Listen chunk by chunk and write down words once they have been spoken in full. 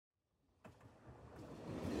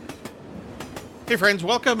Hey friends,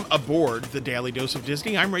 welcome aboard the Daily Dose of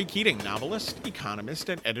Disney. I'm Ray Keating, novelist, economist,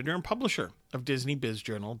 and editor and publisher of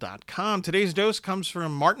DisneyBizJournal.com. Today's dose comes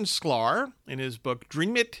from Martin Sklar in his book,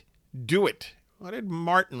 Dream It, Do It. What did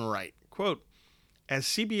Martin write? Quote, as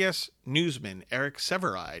CBS newsman Eric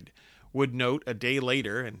Sevareid would note a day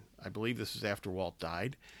later, and I believe this is after Walt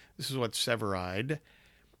died, this is what Sevareid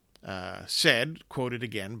said, quoted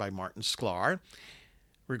again by Martin Sklar,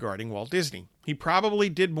 regarding Walt Disney. He probably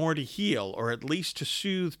did more to heal, or at least to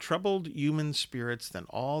soothe troubled human spirits than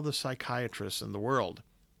all the psychiatrists in the world.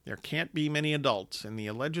 There can't be many adults in the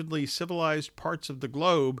allegedly civilized parts of the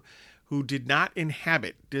globe who did not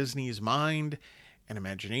inhabit Disney's mind and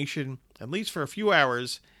imagination, at least for a few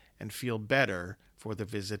hours, and feel better for the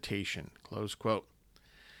visitation. Close quote.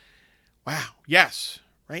 Wow. Yes.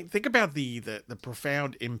 Right? Think about the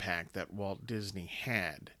profound impact that Walt Disney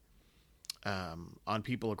had on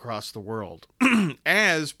people across the world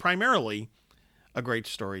as primarily a great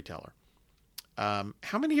storyteller.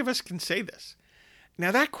 How many of us can say this?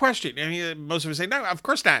 Now that question, I mean, most of us say, no, of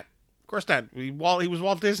course not. Of course not. He was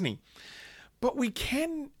Walt Disney. But we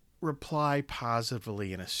can reply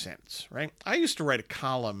positively in a sense, right? I used to write a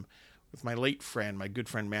column with my late friend, my good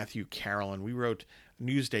friend Matthew Carroll. We wrote a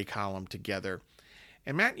Newsday column together.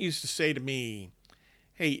 And Matt used to say to me,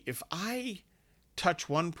 hey, if I touch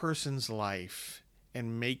one person's life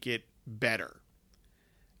and make it better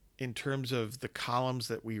in terms of the columns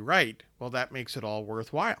that we write, well, that makes it all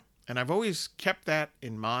worthwhile. And I've always kept that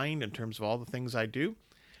in mind in terms of all the things I do.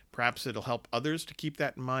 Perhaps it'll help others to keep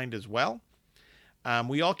that in mind as well.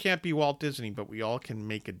 We all can't be Walt Disney, but we all can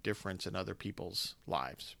make a difference in other people's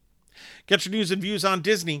lives. Get your news and views on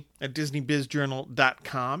Disney at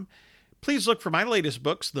DisneyBizJournal.com. Please look for my latest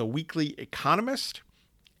books, The Weekly Economist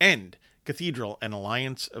and Cathedral and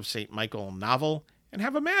Alliance of St. Michael novel, and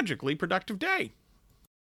have a magically productive day.